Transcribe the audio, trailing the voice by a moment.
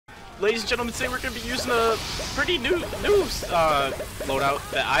ladies and gentlemen, today we're going to be using a pretty new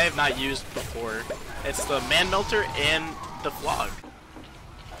loadout that I have not used before. It's the Man Melter and the Flog.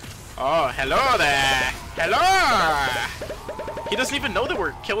 Oh, hello there! Hello! He doesn't even know that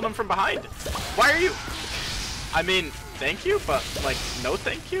we're killing him from behind. Why are you... I mean, thank you, but, like, no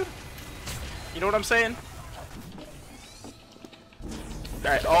thank you? You know what I'm saying?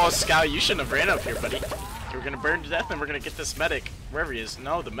 Alright, oh, Scout, you shouldn't have ran up here, buddy. We're gonna burn to death and we're gonna get this medic, wherever he is.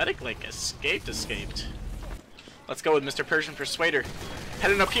 No, the medic, like, escaped. Let's go with Mr. Persian Persuader.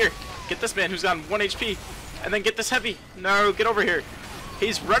 Heading up here. Get this man who's got 1 HP. And then get this heavy. No, get over here.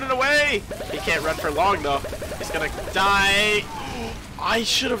 He's running away. He can't run for long, though. He's gonna die. I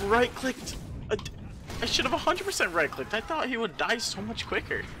should have right-clicked. I should have 100% right-clicked. I thought he would die so much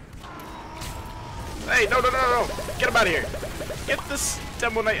quicker. Hey, no. Get him out of here. Get this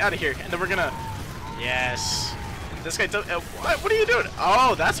Demo Knight out of here. And then we're gonna... Yes. This guy does... what are you doing?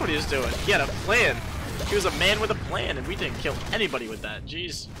 Oh, that's what he was doing. He had a plan. He was a man with a plan, and we didn't kill anybody with that.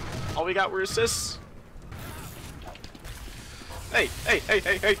 Jeez. All we got were assists. Hey.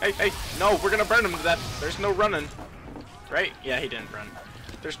 No, we're gonna burn him to death. There's no running. Right? Yeah, he didn't run.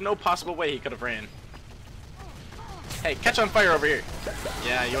 There's no possible way he could have ran. Hey, catch on fire over here.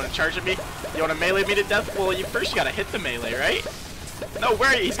 Yeah, you want to charge at me? You want to melee me to death? Well, you gotta hit the melee, right? No, where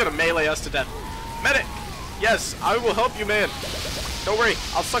are you? He's gonna melee us to death. Medic! Yes, I will help you, man. Don't worry,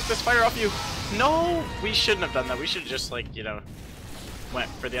 I'll suck this fire off you. No, we shouldn't have done that. We should have just, like, you know, went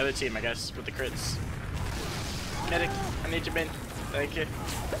for the other team, I guess, with the crits. Medic, I need you, man. Thank you.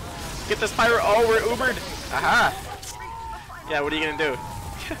 Get this fire. Oh, we're Ubered. Aha. Yeah, what are you gonna do?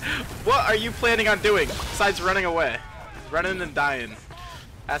 What are you planning on doing besides running away? Running and dying.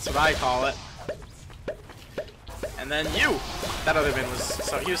 That's what I call it. And then you! That other man was...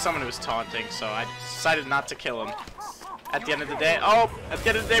 So he was someone who was taunting, so I decided not to kill him. At the end of the day... Oh! At the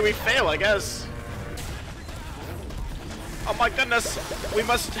end of the day, we fail, I guess. Oh my goodness! We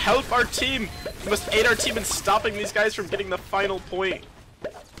must help our team! We must aid our team in stopping these guys from getting the final point.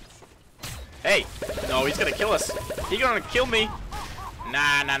 Hey! No, he's gonna kill us. He's gonna kill me.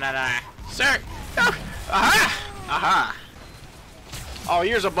 Nah. Sir! No! Aha! Oh,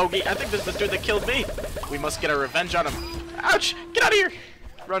 here's a bogey. I think this is the dude that killed me. We must get our revenge on him. Ouch! Get out of here!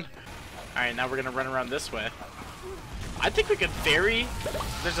 Run. Alright, now we're gonna run around this way. I think we could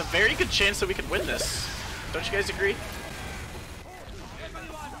there's a very good chance that we could win this. Don't you guys agree?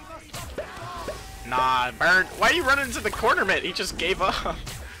 Nah, burn. Why are you running into the corner, mate? He just gave up.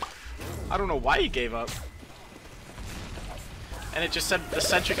 I don't know why he gave up. And it just said the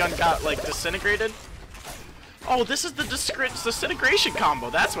sentry gun got, like, disintegrated. Oh, this is the disintegration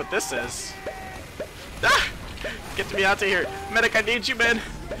combo. That's what this is. Ah! Get me out of here. Medic, I need you, man.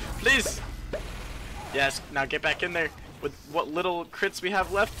 Please. Yes, now get back in there with what little crits we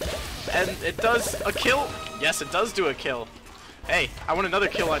have left. And it does a kill. Yes, it does do a kill. Hey, I want another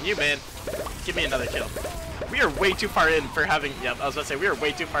kill on you, man. Give me another kill. We are way too far in for having... Yep, I was about to say, we are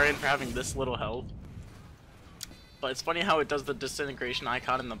way too far in for having this little health. But it's funny how it does the disintegration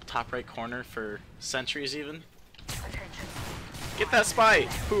icon in the top right corner for sentries even. Get that spy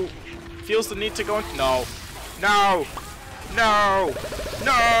who feels the need to go in. No.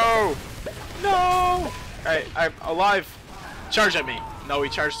 Alright, I'm alive. Charge at me. No, he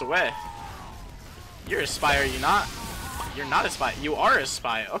charged away. You're a spy, are you not? You're not a spy. You are a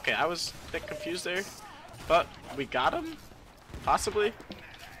spy. Okay, I was a bit confused there. But we got him? Possibly?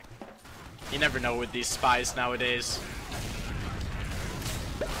 You never know with these spies nowadays.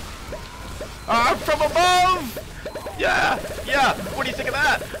 I'm from above! Yeah! What do you think of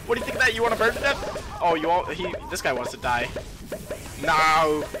that? What do you think of that? You want to burn to death? Oh, this guy wants to die.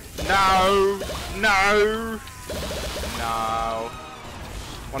 No!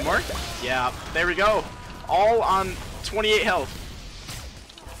 One more? Yeah, there we go. All on 28 health.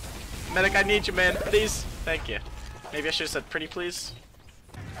 Medic, I need you, man. Please. Thank you. Maybe I should have said pretty please.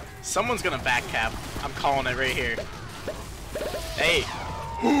 Someone's gonna back cap. I'm calling it right here. Hey.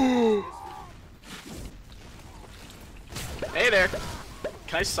 Hey there.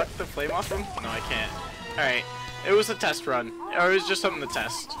 Can I suck the flame off him? No, I can't. Alright. It was a test run. Or it was just something to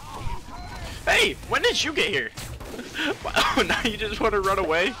test. Hey! When did you get here? Oh, now you just want to run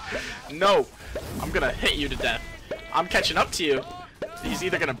away? No. I'm gonna hit you to death. I'm catching up to you. He's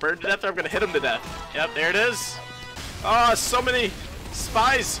either gonna burn to death or I'm gonna hit him to death. Yep, there it is. Oh, so many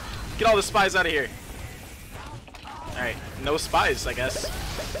spies. Get all the spies out of here. Alright, no spies, I guess.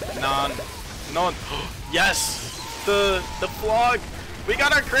 None. Yes! The Flog! We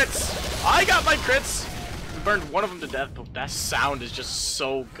got our crits! I got my crits! We burned one of them to death, but that sound is just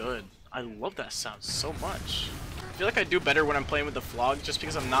so good. I love that sound so much. feel like I do better when I'm playing with the flog, just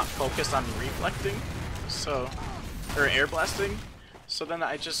because I'm not focused on reflecting, or air blasting. So then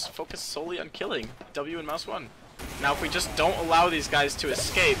I just focus solely on killing. W and mouse 1. Now if we just don't allow these guys to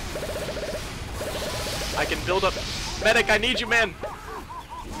escape, I can build up. Medic, I need you, man.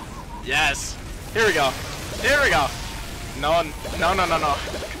 Yes. Here we go. Here we go. No.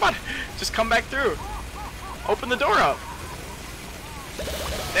 Come on. Just come back through. Open the door up.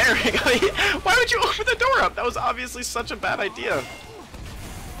 There we go. Why would you open the door up? That was obviously such a bad idea.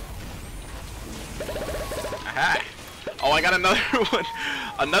 Aha. Oh, I got another one.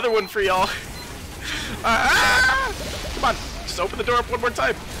 Another one for y'all. Come on. Just open the door up one more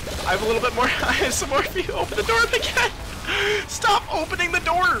time. I have a little bit more. I have some more for you. Open the door up again. Stop opening the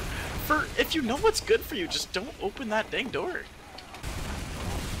door. If you know what's good for you, just don't open that dang door.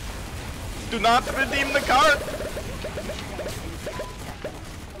 Do not redeem the card.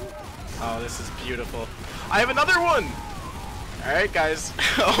 Oh, this is beautiful. I have another one. All right, guys,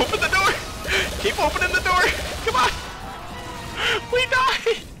 open the door. Keep opening the door. Come on. We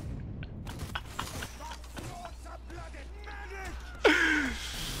died.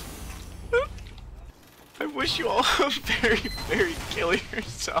 I wish you all a very killing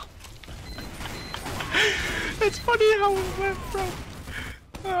yourself. It's funny how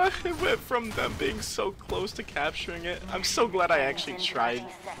it went from them being so close to capturing it. I'm so glad I actually tried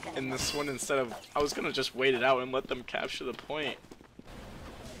in this one instead of I was gonna just wait it out and let them capture the point.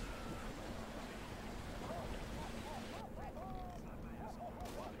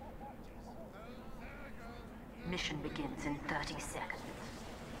 Mission begins in 30 seconds.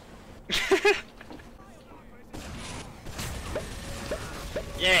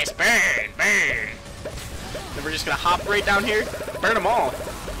 Yes, burn, burn. Then we're just gonna hop right down here, burn them all.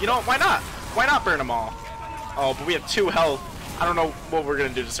 You know what? Why not? Why not burn them all? Oh, but we have 2 health. I don't know what we're gonna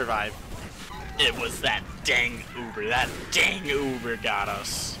do to survive. It was that dang Uber. That dang Uber got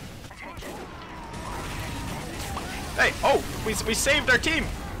us. Hey, oh, we saved our team,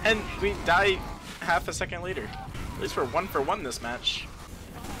 and we die half a second later. At least we're 1 for 1 this match.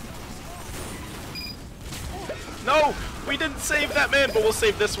 No, we didn't save that man, but we'll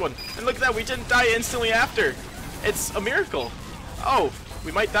save this one. And look at that, we didn't die instantly after. It's a miracle. Oh,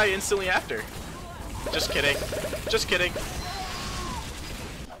 we might die instantly after. Just kidding. Just kidding.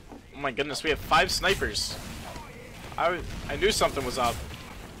 Oh my goodness, we have 5 snipers. I knew something was up.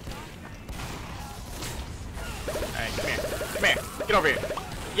 Alright, come here. Come here. Get over here.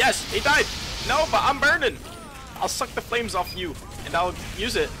 Yes, he died. No, but I'm burning. I'll suck the flames off you, and I'll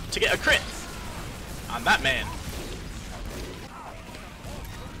use it to get a crit on that man.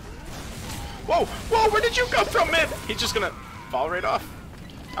 Whoa, whoa, where did you come from, man? He's just gonna fall right off.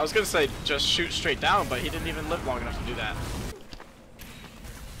 I was gonna say just shoot straight down, but he didn't even live long enough to do that.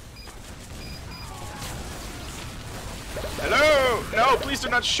 Hello! No, please do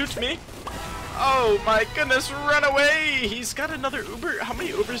not shoot me. Oh my goodness, run away! He's got another Uber. How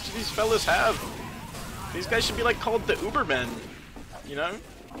many Ubers do these fellas have? These guys should be like called the Ubermen, you know?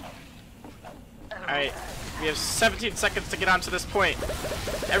 Alright, we have 17 seconds to get onto this point.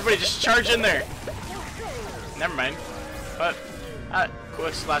 Everybody just charge in there. Never mind. But,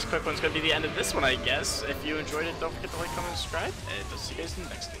 last quick one's gonna be the end of this one, I guess. If you enjoyed it, don't forget to like, comment, and subscribe, and I'll see you guys in the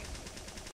next one.